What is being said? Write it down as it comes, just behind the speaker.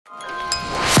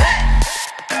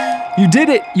You did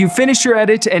it! You finished your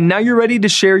edit and now you're ready to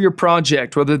share your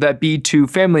project, whether that be to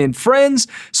family and friends,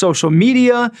 social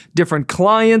media, different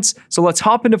clients. So let's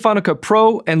hop into Final Cut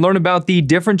Pro and learn about the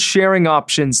different sharing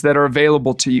options that are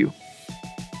available to you.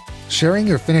 Sharing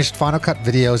your finished Final Cut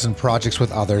videos and projects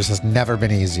with others has never been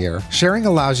easier. Sharing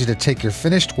allows you to take your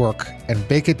finished work and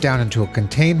bake it down into a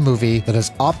contained movie that is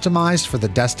optimized for the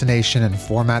destination and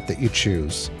format that you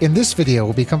choose. In this video,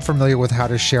 we'll become familiar with how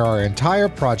to share our entire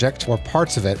project or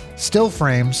parts of it, still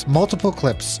frames, multiple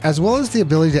clips, as well as the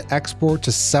ability to export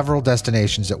to several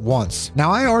destinations at once.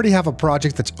 Now, I already have a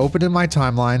project that's open in my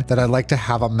timeline that I'd like to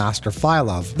have a master file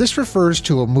of. This refers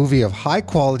to a movie of high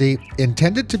quality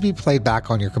intended to be played back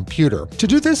on your computer. To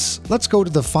do this, let's go to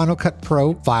the Final Cut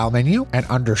Pro File menu, and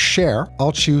under Share,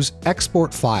 I'll choose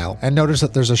Export File, and notice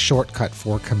that there's a shortcut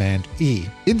for Command E.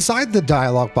 Inside the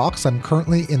dialog box, I'm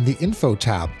currently in the Info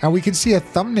tab, and we can see a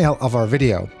thumbnail of our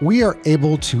video. We are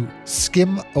able to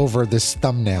skim over this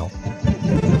thumbnail,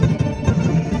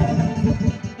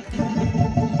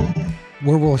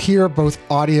 where we'll hear both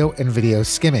audio and video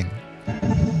skimming.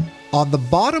 On the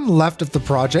bottom left of the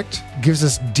project gives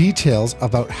us details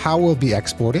about how we'll be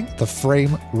exporting, the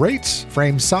frame rate,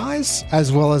 frame size,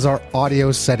 as well as our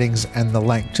audio settings and the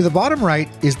length. To the bottom right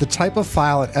is the type of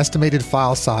file and estimated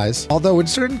file size, although in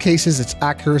certain cases its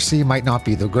accuracy might not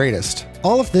be the greatest.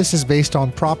 All of this is based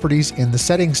on properties in the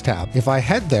Settings tab. If I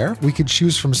head there, we can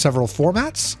choose from several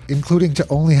formats, including to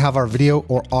only have our video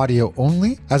or audio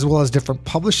only, as well as different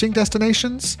publishing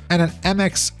destinations, and an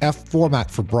MXF format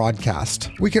for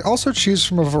broadcast. We can also choose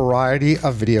from a variety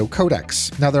of video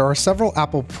codecs. Now, there are several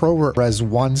Apple ProRes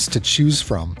ones to choose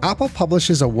from. Apple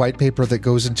publishes a white paper that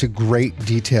goes into great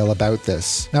detail about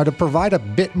this. Now, to provide a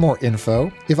bit more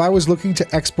info, if I was looking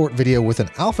to export video with an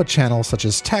alpha channel such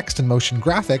as text and motion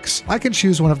graphics, I can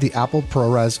choose one of the Apple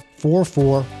ProRes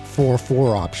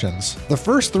 4444 options. The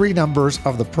first three numbers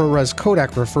of the ProRes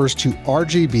codec refers to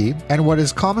RGB and what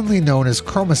is commonly known as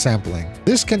chroma sampling.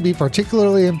 This can be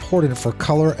particularly important for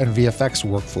color and VFX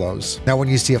workflows. Now, when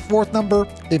you see a fourth number,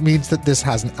 it means that this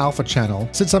has an alpha channel.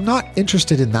 Since I'm not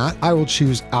interested in that, I will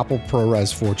choose Apple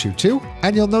ProRes 422,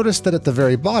 and you'll notice that at the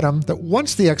very bottom that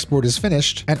once the export is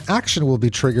finished, an action will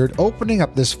be triggered opening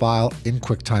up this file in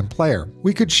QuickTime Player.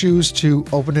 We could choose to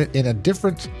open it in a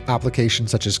different application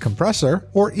such as Compressor,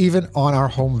 or even on our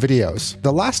home videos.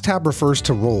 The last tab refers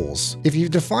to roles. If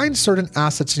you've defined certain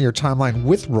assets in your timeline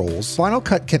with roles, Final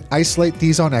Cut can isolate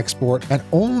these on export and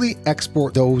only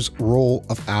export those role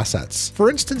of assets. For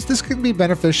instance, this can be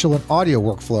beneficial in audio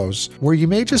workflows, where you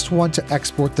may just want to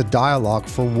export the dialogue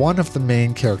for one of the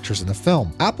main characters in the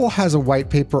film. Apple has a white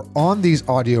paper on these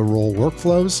audio role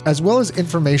workflows, as well as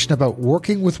information about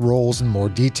working with roles in more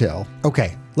detail.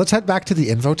 Okay, let's head back to the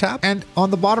Info tab, and on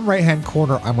the bottom right-hand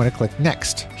corner, I'm going to click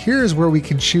Next. Here is where we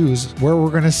can choose where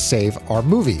we're going to save our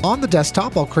movie. On the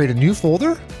desktop, I'll create a new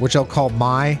folder, which I'll call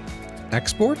My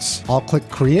Exports. I'll click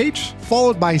Create,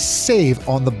 followed by Save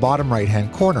on the bottom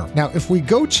right-hand corner. Now, if we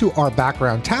go to our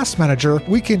background task manager,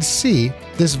 we can see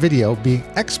this video being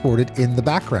exported in the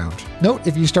background. Note,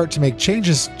 if you start to make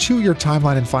changes to your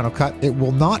timeline in Final Cut, it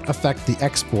will not affect the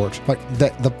export, but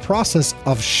that the process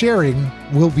of sharing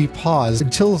will be paused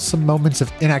until some moments of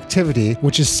inactivity,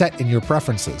 which is set in your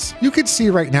preferences. You can see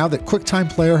right now that QuickTime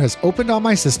Player has opened on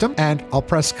my system, and I'll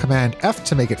press Command F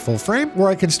to make it full frame, where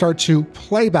I can start to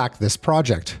play back this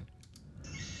project.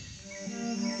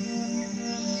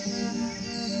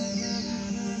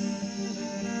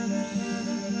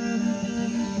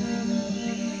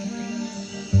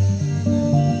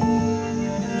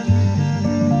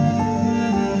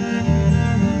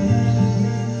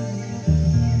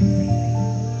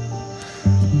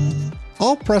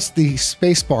 I'll press the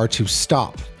spacebar to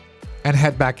stop and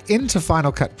head back into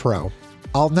Final Cut Pro.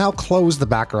 I'll now close the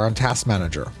background task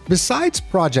manager. Besides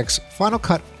projects, Final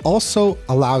Cut also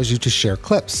allows you to share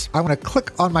clips. I want to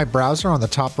click on my browser on the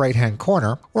top right-hand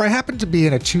corner, where I happen to be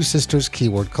in a Two Sisters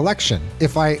keyword collection.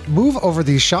 If I move over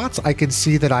these shots, I can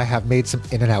see that I have made some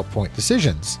in and out point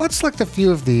decisions. Let's select a few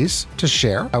of these to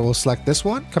share. I will select this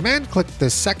one, command click the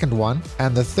second one,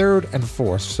 and the third and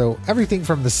fourth, so everything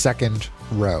from the second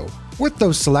row. With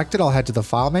those selected, I'll head to the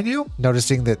File menu,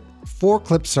 noticing that 4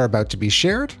 clips are about to be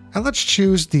shared, and let's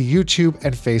choose the YouTube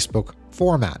and Facebook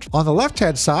format. On the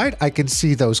left-hand side, I can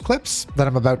see those clips that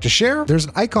I'm about to share. There's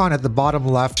an icon at the bottom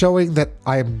left showing that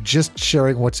I am just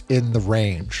sharing what's in the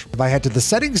range. If I head to the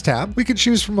Settings tab, we can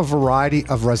choose from a variety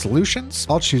of resolutions.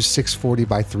 I'll choose 640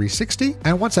 by 360,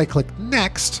 and once I click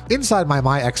Next, inside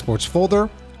my Exports folder,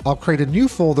 I'll create a new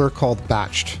folder called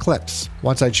Batched Clips.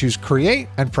 Once I choose Create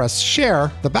and press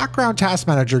Share, the background task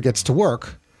manager gets to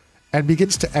work and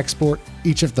begins to export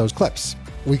each of those clips.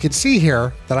 we can see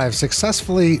here that I've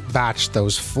successfully batched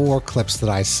those 4 clips that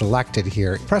I selected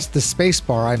here. Press the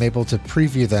spacebar, I'm able to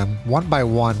preview them one by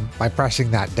one by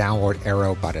pressing that downward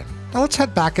arrow button. Now let's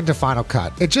head back into Final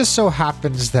Cut. It just so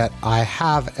happens that I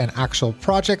have an actual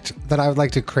project that I would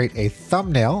like to create a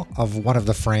thumbnail of one of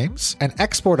the frames and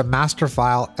export a master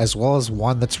file as well as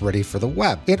one that's ready for the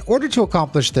web. In order to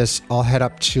accomplish this, I'll head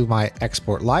up to my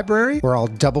export library where I'll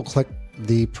double click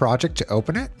the project to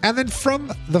open it. And then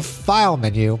from the file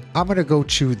menu, I'm going to go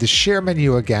to the share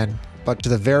menu again, but to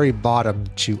the very bottom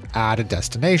to add a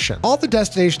destination. All the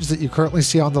destinations that you currently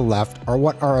see on the left are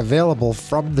what are available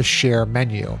from the share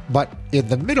menu. But in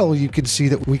the middle, you can see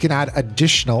that we can add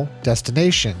additional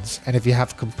destinations. And if you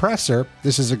have Compressor,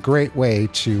 this is a great way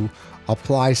to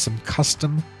apply some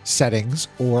custom settings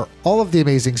or all of the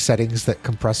amazing settings that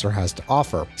Compressor has to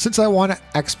offer. Since I want to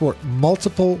export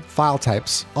multiple file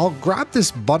types, I'll grab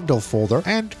this bundle folder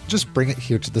and just bring it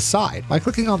here to the side. By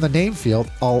clicking on the name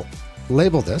field, I'll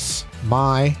label this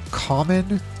my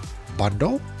common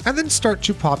bundle and then start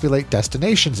to populate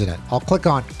destinations in it. I'll click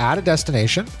on add a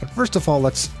destination, but first of all,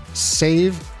 let's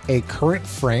save a current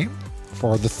frame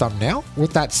for the thumbnail.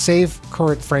 With that save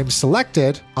current frame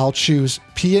selected, I'll choose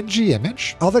PNG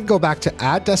image. I'll then go back to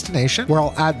add destination where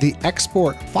I'll add the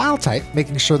export file type,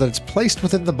 making sure that it's placed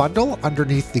within the bundle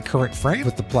underneath the current frame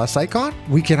with the plus icon.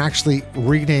 We can actually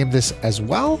rename this as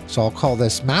well. So I'll call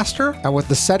this master. And with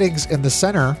the settings in the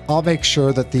center, I'll make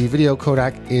sure that the video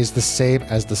codec is the same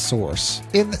as the source.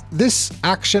 In this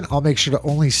action, I'll make sure to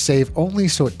only save only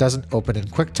so it doesn't open in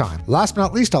QuickTime. Last but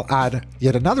not least, I'll add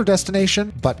yet another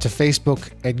destination, but to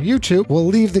Facebook and YouTube. We'll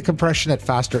leave the compression at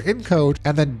faster encode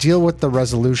and then deal with the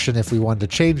resolution if we want to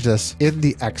change this in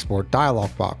the export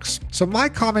dialog box. So my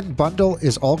common bundle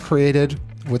is all created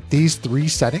with these 3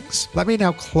 settings. Let me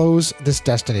now close this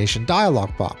destination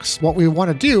dialog box. What we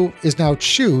want to do is now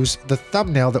choose the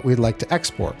thumbnail that we'd like to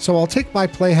export. So I'll take my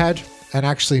playhead and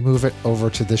actually move it over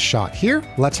to this shot here.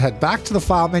 Let's head back to the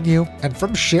file menu, and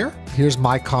from share, here's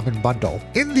my common bundle.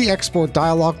 In the export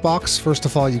dialog box, first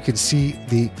of all, you can see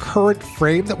the current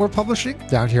frame that we're publishing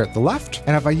down here at the left.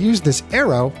 And if I use this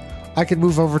arrow, I can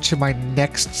move over to my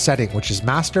next setting, which is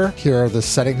master. Here are the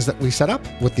settings that we set up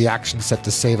with the action set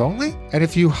to save only. And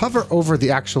if you hover over the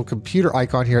actual computer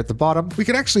icon here at the bottom, we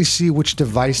can actually see which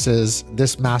devices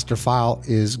this master file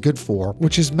is good for,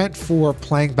 which is meant for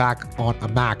playing back on a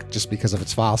Mac just because of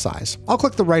its file size. I'll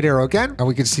click the right arrow again, and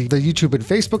we can see the YouTube and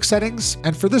Facebook settings.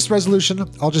 And for this resolution,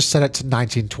 I'll just set it to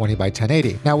 1920 by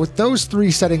 1080. Now with those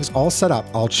 3 settings all set up,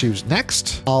 I'll choose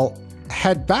next. I'll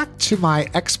head back to my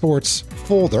exports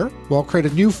folder. We'll create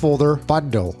a new folder,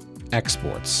 bundle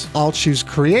exports. I'll choose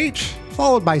create,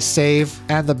 followed by save,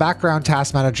 and the background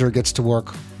task manager gets to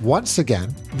work once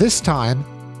again, this time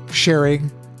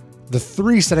sharing the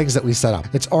 3 settings that we set up.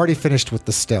 It's already finished with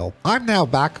the still. I'm now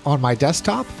back on my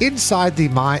desktop inside the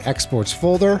My Exports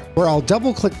folder where I'll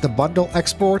double click the bundle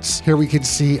exports. Here we can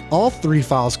see all 3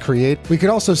 files created. We can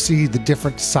also see the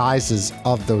different sizes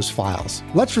of those files.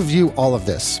 Let's review all of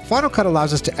this. Final Cut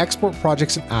allows us to export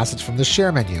projects and assets from the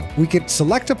share menu. We can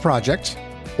select a project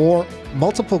or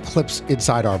multiple clips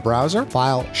inside our browser.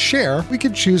 File share, we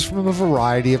can choose from a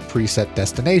variety of preset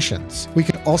destinations. We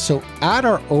can also add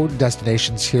our own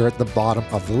destinations here at the bottom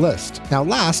of the list. Now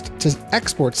last, to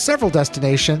export several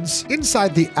destinations,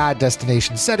 inside the add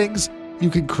destination settings, you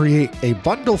can create a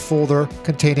bundle folder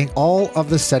containing all of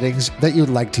the settings that you'd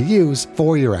like to use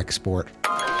for your export.